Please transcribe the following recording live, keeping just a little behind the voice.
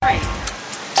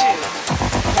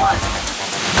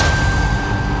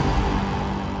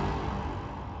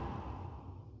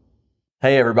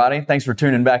Hey, everybody. Thanks for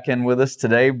tuning back in with us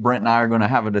today. Brent and I are going to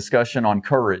have a discussion on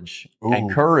courage. Ooh.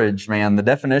 And courage, man, the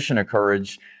definition of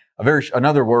courage,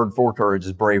 another word for courage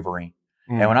is bravery.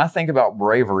 And when I think about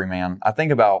bravery, man, I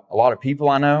think about a lot of people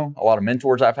I know, a lot of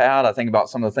mentors I've had. I think about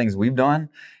some of the things we've done.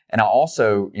 And I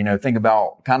also, think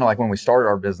about kind of like when we started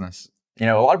our business.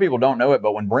 A lot of people don't know it,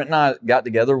 but when Brent and I got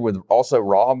together with also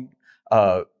Rob,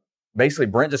 basically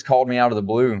Brent just called me out of the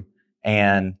blue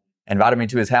and invited me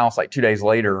to his house like 2 days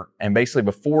later. And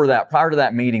basically prior to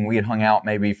that meeting, we had hung out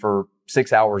maybe for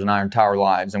 6 hours in our entire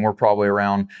lives. And we're probably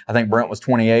around, I think Brent was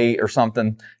 28 or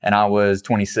something, and I was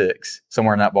 26,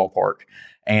 somewhere in that ballpark.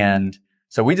 And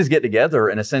so we just get together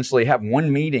and essentially have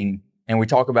one meeting, and we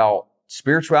talk about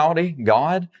spirituality,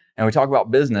 God, and we talk about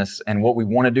business and what we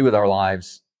want to do with our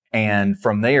lives. And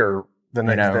from there, the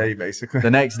next day, basically.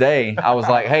 The next day, I was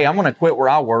like, hey, I'm going to quit where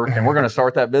I work and we're going to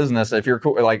start that business. If you're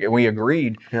cool, like we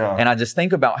agreed. Yeah. And I just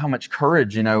think about how much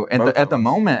courage, at the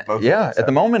moment, at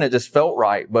the moment, it just felt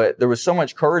right. But there was so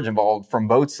much courage involved from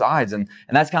both sides. And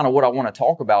that's kind of what I want to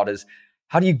talk about is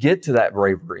how do you get to that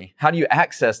bravery? How do you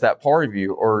access that part of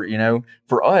you? Or,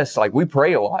 for us, like we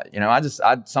pray a lot,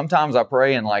 sometimes I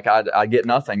pray and like I get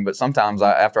nothing, but sometimes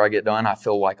after I get done, I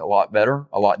feel like a lot better,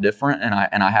 a lot different. And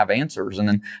I have answers. And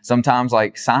then sometimes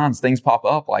like things pop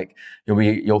up, like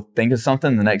you'll think of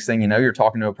something. The next thing you know, you're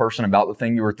talking to a person about the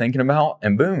thing you were thinking about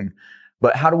and boom.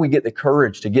 But how do we get the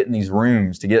courage to get in these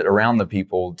rooms, to get around the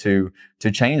people, to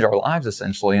change our lives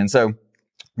essentially? And so,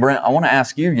 Brent, I want to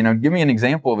ask you, give me an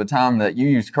example of a time that you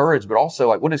used courage, but also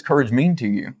like, what does courage mean to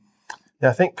you? Yeah,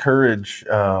 I think courage,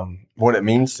 what it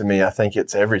means to me, I think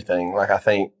it's everything. Like I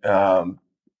think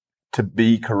to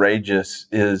be courageous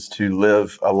is to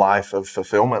live a life of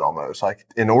fulfillment almost. Like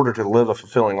in order to live a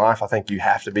fulfilling life, I think you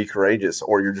have to be courageous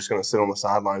or you're just going to sit on the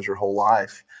sidelines your whole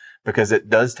life because it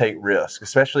does take risk,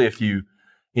 especially if me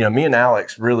and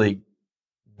Alex really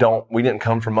we didn't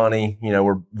come from money.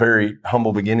 We're very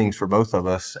humble beginnings for both of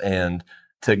us. And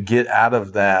to get out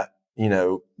of that,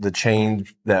 the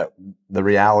change that the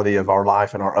reality of our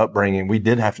life and our upbringing, we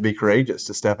did have to be courageous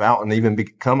to step out and even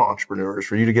become entrepreneurs.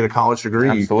 For you to get a college degree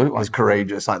Absolutely. was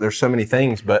courageous. Like there's so many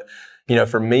things, but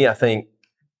for me, I think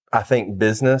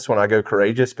business when I go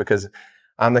courageous because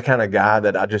I'm the kind of guy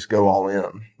that I just go all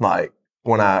in. Like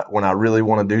when I really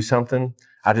want to do something,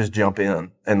 I just jump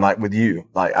in. And like with you,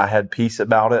 like I had peace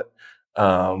about it.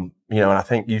 And I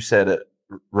think you said it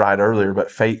right earlier, but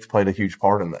faith played a huge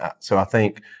part in that. So I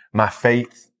think my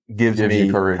faith gives me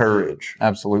courage.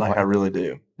 Absolutely. Like I really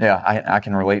do. Yeah, I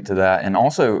can relate to that. And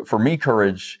also for me,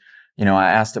 courage, I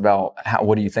asked about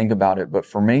what do you think about it? But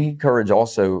for me, courage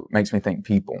also makes me think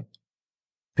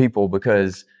people,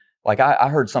 because like I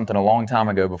heard something a long time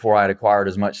ago before I had acquired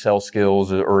as much sales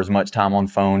skills or as much time on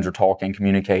phones or talking,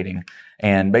 communicating.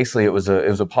 And basically it was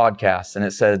a podcast and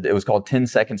it was called 10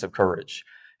 Seconds of Courage.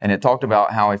 And it talked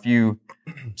about how if you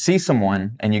see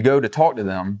someone and you go to talk to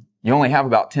them, you only have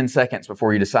about 10 seconds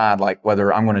before you decide like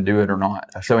whether I'm going to do it or not.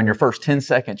 So in your first 10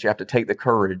 seconds, you have to take the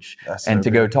courage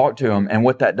go talk to them. And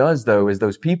what that does though is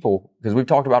those people, because we've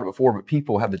talked about it before, but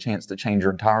people have the chance to change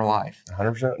your entire life.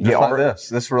 100%. Just like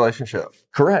this relationship.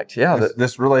 Correct. Yeah.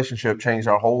 This relationship changed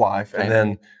our whole life. And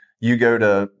then you go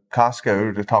to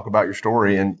Costco to talk about your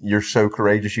story and you're so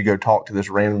courageous. You go talk to this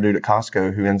random dude at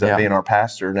Costco who ends up being our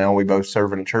pastor. Now we both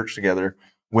serve in a church together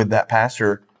with that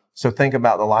pastor. So think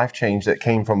about the life change that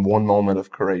came from one moment of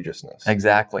courageousness.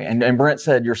 Exactly. And Brent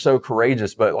said, you're so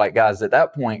courageous, but like guys, at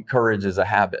that point, courage is a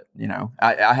habit.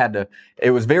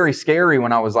 It was very scary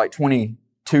when I was like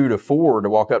 22 to 4 to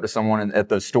walk up to someone at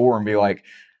the store and be like,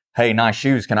 hey, nice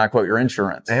shoes. Can I quote your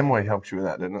insurance? Amway helped you with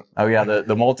that, didn't it? Oh yeah.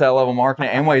 The multi-level marketing.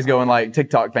 Amway's going like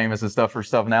TikTok famous and stuff for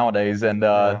stuff nowadays. And,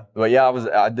 but yeah,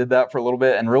 I did that for a little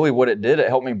bit. And really what it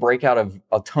helped me break out of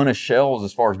a ton of shells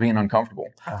as far as being uncomfortable.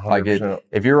 100%. Like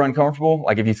if you're uncomfortable,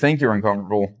 like if you think you're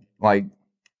uncomfortable, like,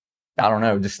 I don't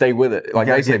know, just stay with it. Like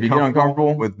I said, if you get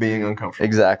uncomfortable with being uncomfortable.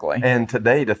 Exactly. And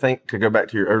today to go back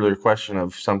to your earlier question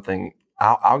of something,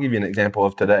 I'll give you an example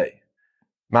of today.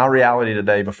 My reality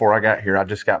today, before I got here, I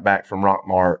just got back from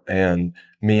Rockmart and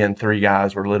me and 3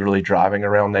 guys were literally driving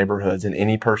around neighborhoods and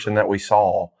any person that we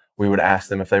saw, we would ask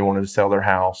them if they wanted to sell their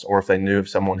house or if they knew of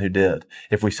someone who did.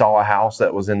 If we saw a house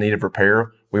that was in need of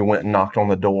repair, we went and knocked on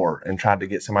the door and tried to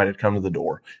get somebody to come to the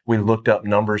door. We looked up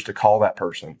numbers to call that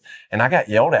person. And I got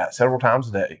yelled at several times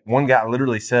a day. One guy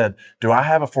literally said, do I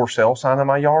have a for sale sign in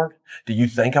my yard? Do you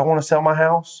think I want to sell my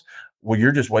house? Well,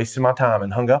 you're just wasting my time,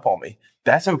 and hung up on me.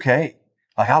 That's okay.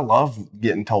 Like I love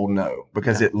getting told no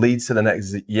because it leads to the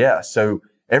next yes. So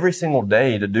every single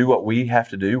day to do what we have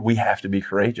to do, we have to be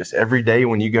courageous. Every day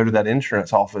when you go to that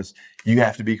insurance office, you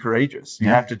have to be courageous. You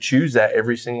have to choose that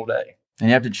every single day. And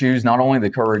you have to choose not only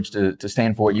the courage to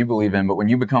stand for what you believe in, but when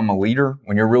you become a leader,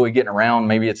 when you're really getting around,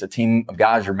 maybe it's a team of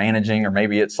guys you're managing, or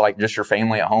maybe it's like just your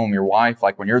family at home, your wife,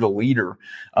 like when you're the leader,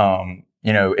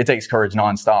 it takes courage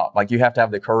nonstop. Like you have to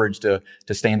have the courage to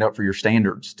stand up for your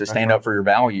standards, to stand up for your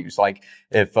values. Like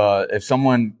if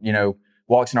someone,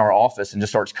 walks in our office and just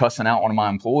starts cussing out one of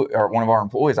our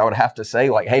employees, I would have to say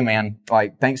like, hey man,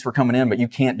 like thanks for coming in, but you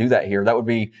can't do that here. That would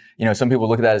be, some people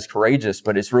look at that as courageous,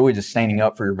 but it's really just standing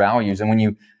up for your values. And when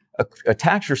you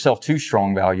attach yourself to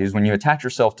strong values, when you attach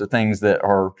yourself to things that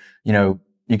are,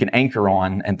 you can anchor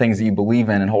on and things that you believe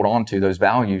in and hold on to, those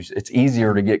values, it's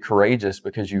easier to get courageous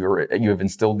because you have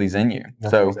instilled these in you.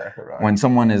 That's so exactly right. When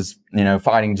someone is,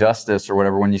 fighting justice or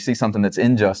whatever, when you see something that's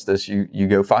injustice, you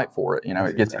go fight for it.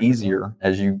 It gets easier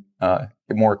as you get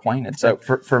more acquainted. So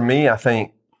for me, I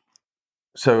think,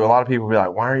 so a lot of people be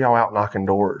like, why are y'all out knocking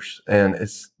doors? And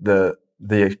it's the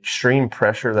extreme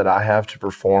pressure that I have to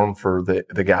perform for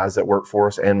the guys that work for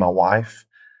us and my wife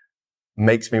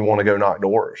makes me want to go knock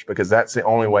doors, because that's the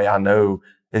only way I know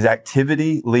is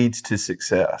activity leads to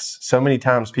success. So many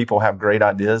times people have great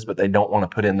ideas, but they don't want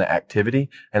to put in the activity.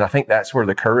 And I think that's where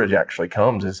the courage actually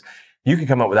comes, is you can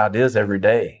come up with ideas every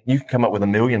day. You can come up with 1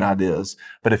 million ideas,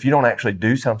 but if you don't actually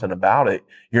do something about it,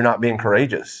 you're not being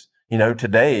courageous.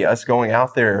 Today, us going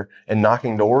out there and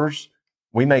knocking doors,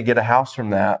 we may get a house from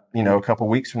that. A couple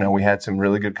of weeks from now, we had some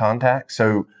really good contacts.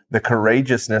 So the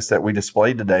courageousness that we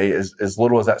displayed today is, as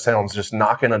little as that sounds, just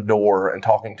knocking a door and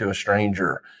talking to a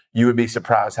stranger. You would be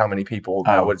surprised how many people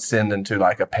that would send into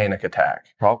like a panic attack.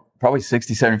 Probably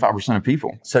 60-75% of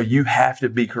people. So you have to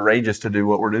be courageous to do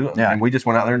what we're doing. Yeah. And we just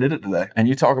went out there and did it today. And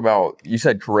you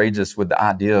said courageous with the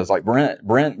ideas. Like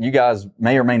Brent, you guys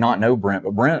may or may not know Brent,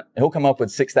 but Brent, he'll come up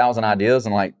with 6,000 ideas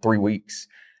in like 3 weeks.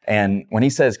 And when he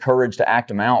says courage to act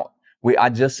them out, I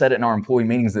just said it in our employee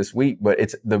meetings this week, but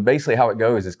it's basically how it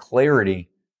goes is clarity.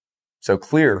 So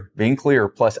being clear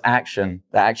plus action,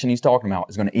 the action he's talking about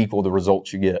is going to equal the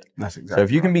results you get. That's exactly. So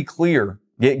if you can be clear,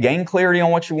 gain clarity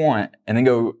on what you want, and then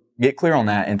go get clear on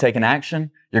that and take an action,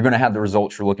 you're going to have the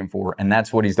results you're looking for. And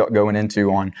that's what he's going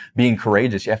into on being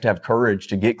courageous. You have to have courage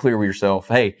to get clear with yourself.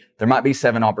 Hey, there might be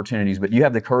 7 opportunities, but you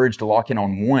have the courage to lock in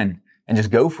on one and just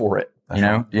go for it. You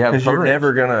have because you're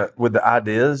never gonna, with the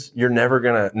ideas,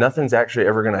 nothing's actually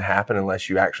ever gonna happen unless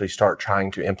you actually start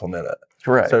trying to implement it.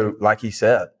 Correct. So like he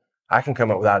said, I can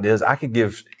come up with ideas.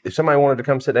 If somebody wanted to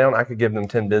come sit down, I could give them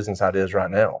 10 business ideas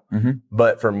right now. Mm-hmm.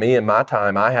 But for me and my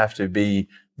time, I have to be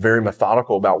very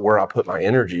methodical about where I put my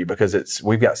energy, because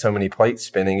we've got so many plates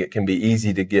spinning. It can be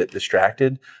easy to get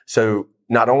distracted. So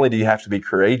not only do you have to be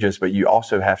courageous, but you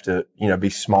also have to, be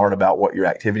smart about what your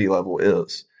activity level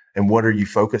is. And what are you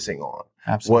focusing on?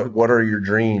 Absolutely. What are your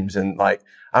dreams? And like,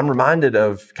 I'm reminded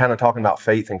of, kind of talking about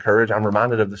faith and courage, I'm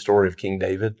reminded of the story of King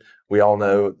David. We all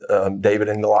know David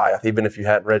and Goliath. Even if you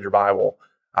hadn't read your Bible,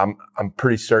 I'm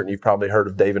pretty certain you've probably heard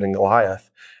of David and Goliath.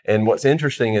 And what's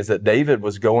interesting is that David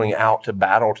was going out to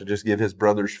battle to just give his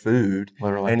brothers food.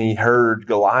 Literally. And he heard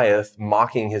Goliath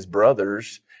mocking his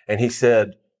brothers. And he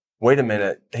said, wait a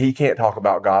minute, he can't talk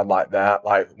about God like that.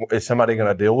 Like, is somebody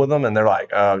going to deal with him? And they're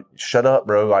like, shut up,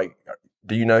 bro. Like,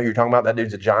 do you know who you're talking about? That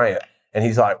dude's a giant. And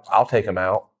he's like, I'll take him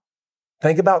out.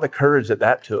 Think about the courage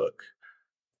that took,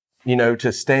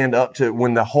 to stand up to,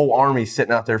 when the whole army's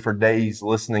sitting out there for days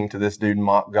listening to this dude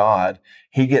mock God.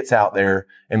 He gets out there,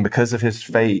 and because of his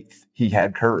faith, he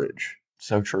had courage.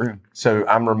 So true. So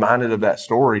I'm reminded of that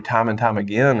story time and time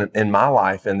again in my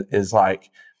life, and is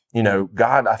like,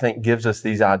 God, I think, gives us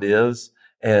these ideas,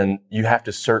 and you have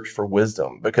to search for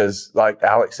wisdom, because like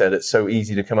Alex said, it's so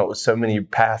easy to come up with so many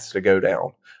paths to go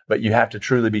down, but you have to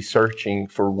truly be searching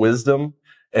for wisdom.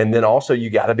 And then also you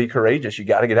got to be courageous. You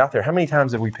got to get out there. How many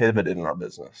times have we pivoted in our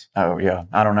business? Oh yeah.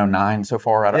 I don't know, 9 so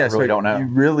far. I really don't know. You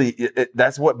really,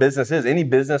 that's what business is. Any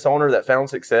business owner that found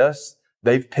success,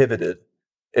 they've pivoted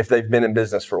if they've been in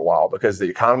business for a while, because the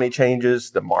economy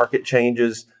changes, the market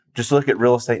changes. Just look at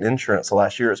real estate and insurance. The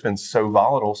last year, it's been so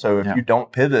volatile. So if you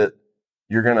don't pivot,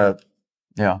 you're going to,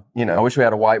 I wish we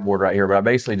had a whiteboard right here, but I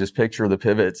basically just picture the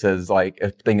pivots as like a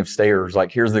thing of stairs.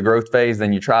 Like, here's the growth phase,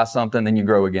 then you try something, then you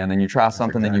grow again, then you try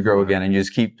something, then you grow again, and you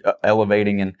just keep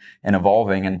elevating and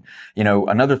evolving. And,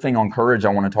 another thing on courage I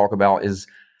want to talk about is,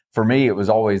 for me, it was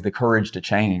always the courage to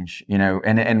change,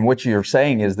 and what you're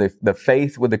saying is the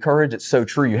faith with the courage. It's so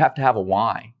true. You have to have a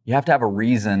why. You have to have a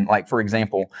reason. Like, for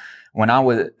example,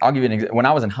 I'll give you an example. When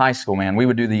I was in high school, man, we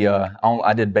would do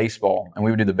I did baseball, and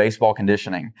we would do the baseball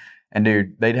conditioning. And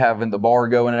dude, they'd have the bar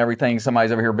going and everything.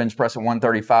 Somebody's over here bench pressing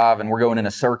 135, and we're going in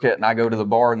a circuit, and I go to the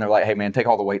bar, and they're like, hey man, take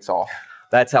all the weights off.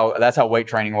 That's how weight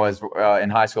training was in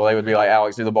high school. They would be like,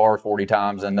 Alex, do the bar 40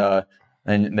 times and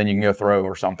and then you can go throw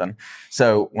or something.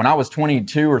 So when I was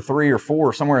 22 or 3 or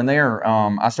 4, somewhere in there,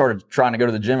 I started trying to go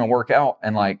to the gym and work out,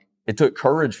 and like it took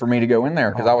courage for me to go in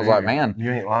there because I was like, man,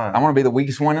 you ain't lying. I want to be the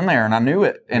weakest one in there, and I knew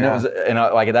it. And it was, and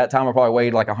like at that time, I probably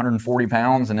weighed like 140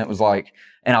 pounds, and it was like,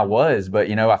 and I was, but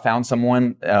you know, I found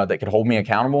someone that could hold me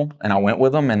accountable, and I went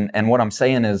with them. And what I'm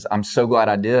saying is, I'm so glad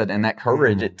I did. And that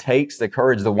courage, it takes the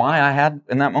courage. The why I had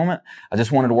in that moment, I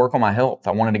just wanted to work on my health.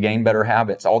 I wanted to gain better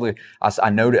habits. I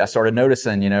started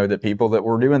noticing, you know, that people that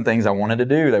were doing things I wanted to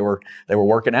do, they were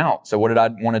working out. So what did I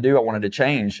want to do? I wanted to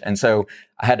change. And so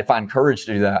I had to find courage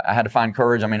to do that. I had to find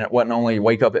courage. I mean, it wasn't only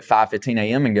wake up at 5:15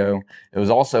 a.m. and go. It was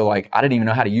also like, I didn't even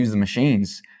know how to use the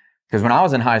machines. Because when I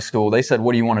was in high school, they said,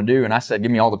 what do you want to do? And I said,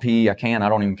 give me all the PE I can. I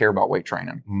don't even care about weight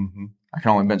training. Mm-hmm. I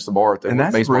can only bench the bar at the baseball.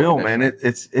 And that's real, man.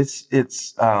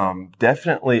 It's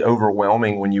definitely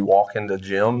overwhelming when you walk into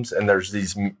gyms and there's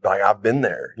these, like, I've been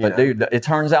there. But dude, it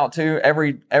turns out too, I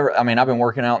mean, I've been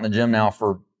working out in the gym now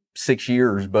for 6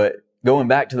 years, but going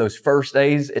back to those first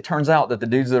days, it turns out that the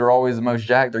dudes that are always the most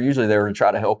jacked, they're usually there to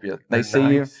try to help you. They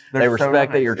see you, they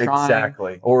respect that you're trying.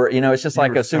 Exactly. Or, you know, it's just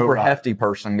like a super hefty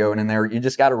person going in there. You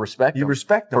just got to respect them. You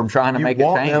respect them. From trying to make it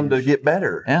change. You want them to get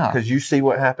better. Yeah. Because you see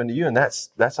what happened to you, and that's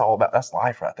all about, that's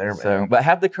life right there, man. So, but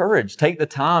have the courage. Take the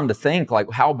time to think,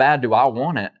 like, how bad do I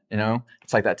want it? You know,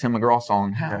 it's like that Tim McGraw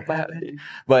song, how bad,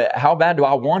 but how bad do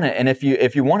I want it? And if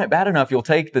you want it bad enough, you'll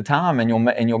take the time and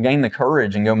you'll gain the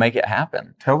courage and go make it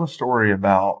happen. Tell the story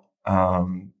about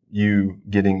you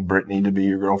getting Brittany to be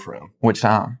your girlfriend. Which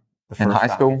time? In high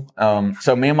school?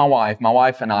 So me and my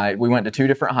wife and I, we went to 2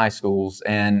 different high schools,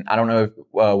 and I don't know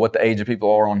what the age of people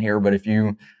are on here, but if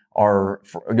you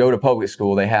go to public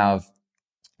school, they have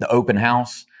the open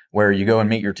house where you go and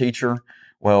meet your teacher.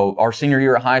 Well, our senior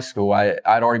year of high school, I'd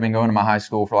already been going to my high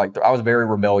school for I was very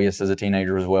rebellious as a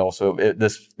teenager as well. So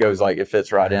this goes like, it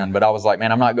fits right in. But I was like,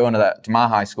 man, I'm not going to my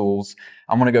high schools.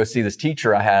 I'm going to go see this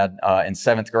teacher I had in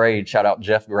 7th grade. Shout out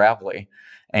Jeff Gravely.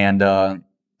 And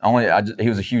he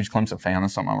was a huge Clemson fan.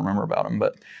 That's something I remember about him.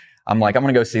 But I'm like, I'm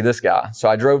going to go see this guy. So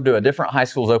I drove to a different high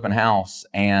school's open house.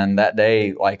 And that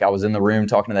day, like, I was in the room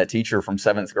talking to that teacher from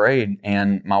 7th grade.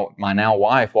 And my now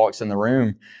wife walks in the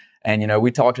room. And, you know, we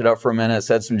talked it up for a minute,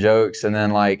 said some jokes. And then,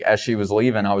 like, as she was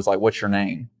leaving, I was like, what's your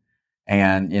name?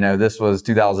 And, you know, this was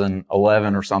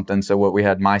 2011 or something. So we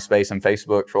had MySpace and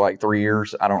Facebook for like 3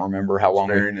 years. I don't remember how long.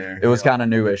 Very new. It was kind of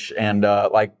newish. And,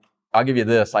 like, I'll give you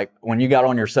this. Like, when you got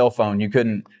on your cell phone, you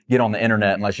couldn't get on the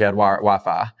internet unless you had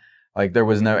Wi-Fi. Like, there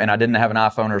was and I didn't have an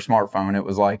iPhone or a smartphone. It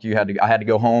was like I had to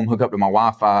go home, hook up to my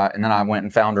Wi-Fi. And then I went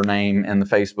and found her name in the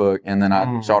Facebook. And then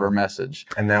I shot her a message.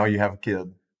 And now you have a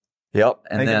kid. Yep.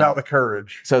 And think about the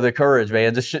courage. So the courage,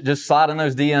 man. Just slide in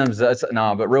those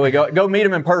DMs. But really go meet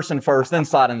him in person first, then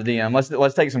slide in the DM.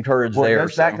 Let's take some courage there. It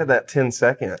goes back to that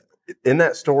 10-second. In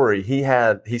that story,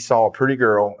 he saw a pretty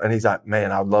girl and he's like,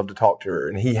 man, I'd love to talk to her.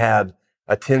 And he had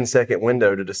a 10-second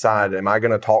window to decide, am I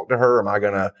going to talk to her? Am I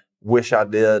going to wish I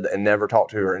did and never talk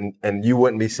to her? And you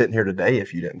wouldn't be sitting here today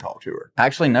if you didn't talk to her.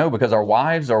 Actually, no, because our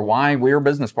wives are why we're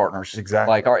business partners.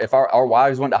 Exactly. Like if our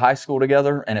wives went to high school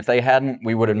together, and if they hadn't,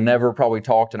 we would have never probably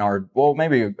talked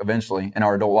maybe eventually in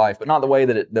our adult life, but not the way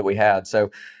that we had.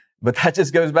 So, but that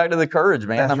just goes back to the courage,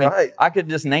 man. That's right. I could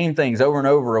just name things over and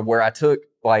over of where I took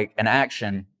like an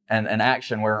action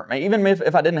where even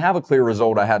if I didn't have a clear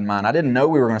result I had in mind, I didn't know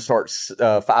we were going to start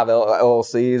 5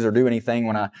 LLCs or do anything.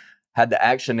 When I had the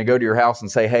action to go to your house and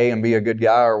say, hey, and be a good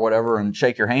guy or whatever and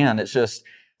shake your hand. It's just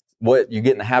what you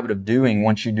get in the habit of doing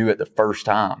once you do it the first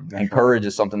time. That's and courage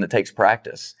is something that takes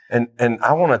practice. And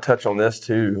I want to touch on this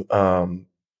too.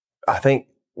 I think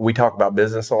we talk about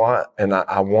business a lot, and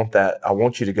I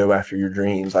want you to go after your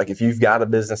dreams. Like if you've got a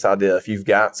business idea, if you've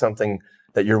got something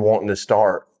that you're wanting to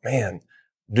start, man,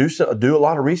 do a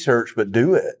lot of research, but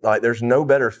do it. Like there's no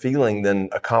better feeling than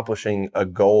accomplishing a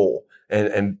goal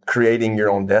and creating your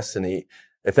own destiny,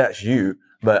 if that's you.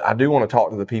 But I do want to talk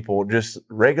to the people, just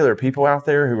regular people out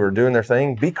there who are doing their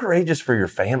thing. Be courageous for your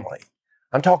family.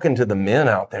 I'm talking to the men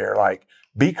out there, like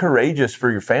be courageous for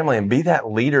your family and be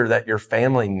that leader that your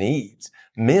family needs.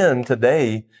 Men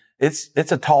today, it's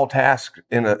a tall task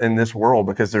in this world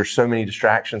because there's so many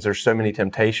distractions, there's so many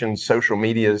temptations. Social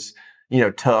media's,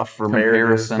 tough for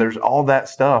marriages. There's all that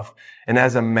stuff. And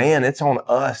as a man, it's on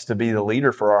us to be the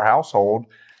leader for our household.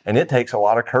 And it takes a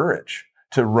lot of courage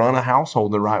to run a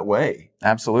household the right way.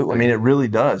 Absolutely. I mean, it really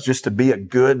does. Just to be a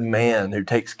good man who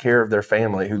takes care of their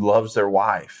family, who loves their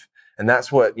wife. And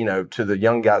that's what, to the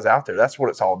young guys out there, that's what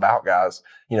it's all about, guys.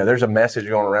 There's a message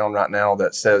going around right now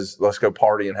that says, let's go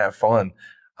party and have fun.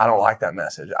 I don't like that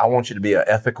message. I want you to be an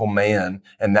ethical man,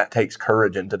 and that takes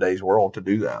courage in today's world to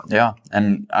do that. Yeah.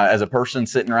 And as a person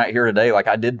sitting right here today, like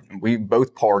we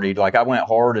both partied. Like I went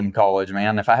hard in college,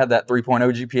 man. If I had that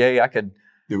 3.0 GPA, I could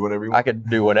do whatever you want. I could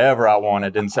do whatever I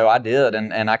wanted. And so I did.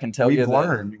 And I can tell you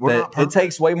that it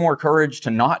takes way more courage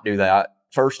to not do that.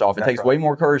 First off, it takes way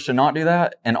more courage to not do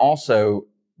that. And also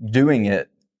doing it,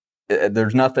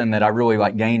 there's nothing that I really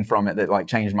like gained from it that like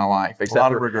changed my life. Except a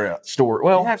lot of regret.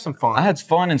 Well, you have some fun. I had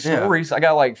fun and stories. I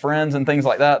got like friends and things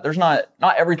like that. There's not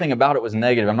everything about it was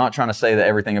negative. I'm not trying to say that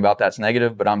everything about that's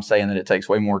negative, but I'm saying that it takes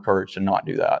way more courage to not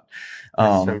do that.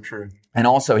 That's so true. And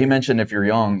also he mentioned if you're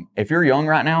young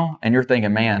right now and you're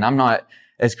thinking, man, I'm not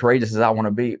as courageous as I want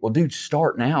to be. Well, dude,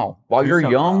 start now. While you're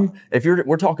young,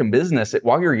 we're talking business,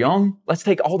 while you're young, let's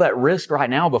take all that risk right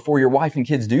now before your wife and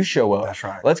kids do show up. That's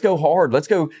right. Let's go hard. Let's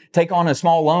go take on a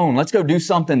small loan. Let's go do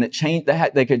something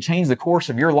that could change the course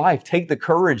of your life. Take the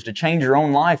courage to change your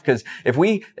own life. Because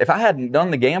if I hadn't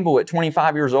done the gamble at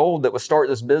 25 years old that was start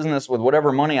this business with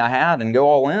whatever money I had and go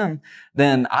all in,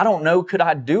 then I don't know, could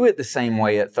I do it the same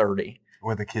way at 30?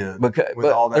 With a kid. But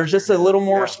there's just a little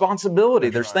more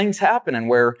responsibility. There's things happening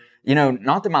where,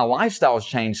 not that my lifestyle's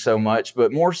changed so much,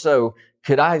 but more so,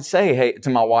 could I say, to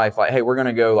my wife, like, hey, we're going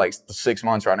to go like 6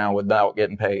 months right now without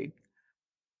getting paid.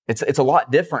 It's a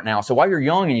lot different now. So while you're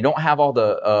young and you don't have all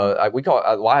the, we call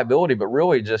it liability, but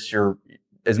really just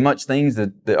as much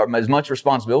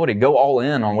responsibility, go all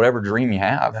in on whatever dream you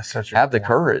have. That's such have the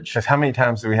courage. Because how many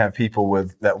times do we have people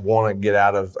that want to get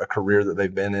out of a career that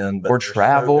they've been in, but or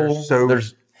travel? They're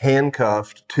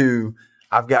handcuffed to,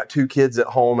 I've got 2 kids at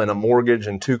home and a mortgage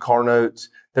and 2 car notes.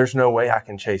 There's no way I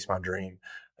can chase my dream.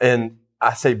 And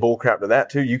I say bullcrap to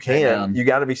that too. You can. You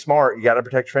got to be smart. You got to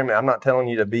protect your family. I'm not telling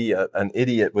you to be an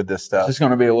idiot with this stuff. It's just going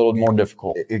to be a little more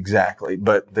difficult. Exactly.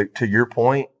 But to your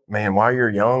point, man, while you're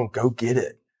young, go get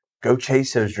it. Go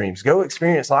chase those dreams. Go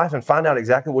experience life and find out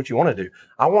exactly what you want to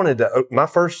do. My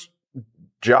first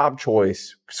job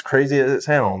choice, as crazy as it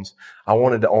sounds, I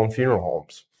wanted to own funeral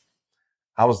homes.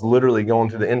 I was literally going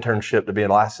to the internship to be a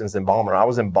licensed embalmer. I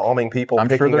was embalming people,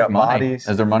 picking up bodies.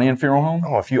 Is there money in funeral home?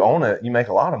 Oh, if you own it, you make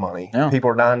a lot of money. Yeah.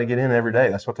 People are dying to get in every day.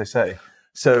 That's what they say.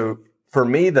 So for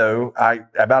me, though,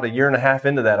 about 1.5 years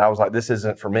into that, I was like, this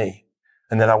isn't for me.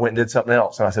 And then I went and did something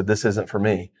else. And I said, this isn't for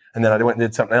me. And then I went and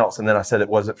did something else. And then I said, it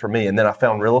wasn't for me. And then I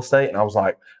found real estate and I was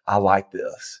like, I like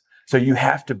this. So you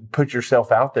have to put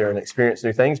yourself out there and experience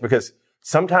new things, because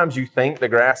sometimes you think the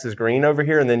grass is green over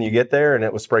here and then you get there and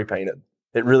it was spray painted.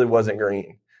 It really wasn't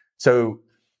green. So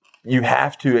you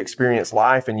have to experience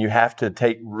life and you have to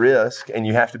take risk and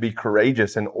you have to be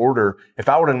courageous in order. If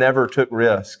I would have never took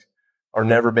risk or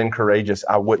never been courageous,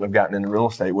 I wouldn't have gotten into real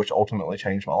estate, which ultimately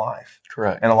changed my life.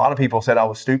 Correct. And a lot of people said I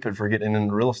was stupid for getting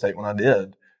into real estate when I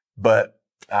did, but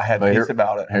I had peace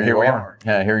about it. Here we are.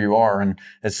 Yeah, here you are. And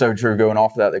it's so true, going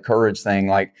off of that, the courage thing.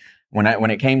 Like when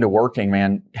it came to working,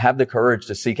 man, have the courage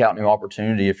to seek out new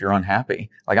opportunity if you're unhappy.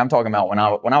 Like I'm talking about when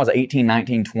I was 18,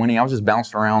 19, 20, I was just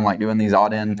bouncing around like doing these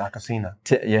odd end. Casino.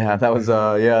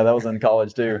 That was in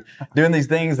college too. Doing these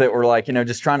things that were like,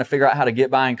 just trying to figure out how to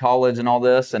get by in college and all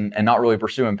this and not really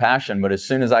pursuing passion. But as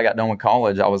soon as I got done with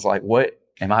college, I was like, what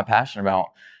am I passionate about?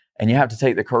 And you have to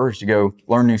take the courage to go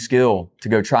learn new skill, to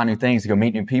go try new things, to go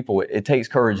meet new people. It takes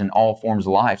courage in all forms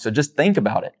of life. So just think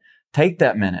about it. Take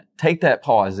that minute, take that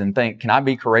pause and think, can I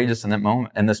be courageous in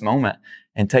this moment?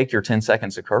 And take your 10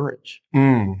 seconds of courage.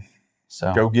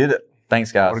 So go get it.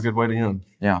 Thanks, guys. What a good way to end.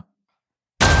 Yeah.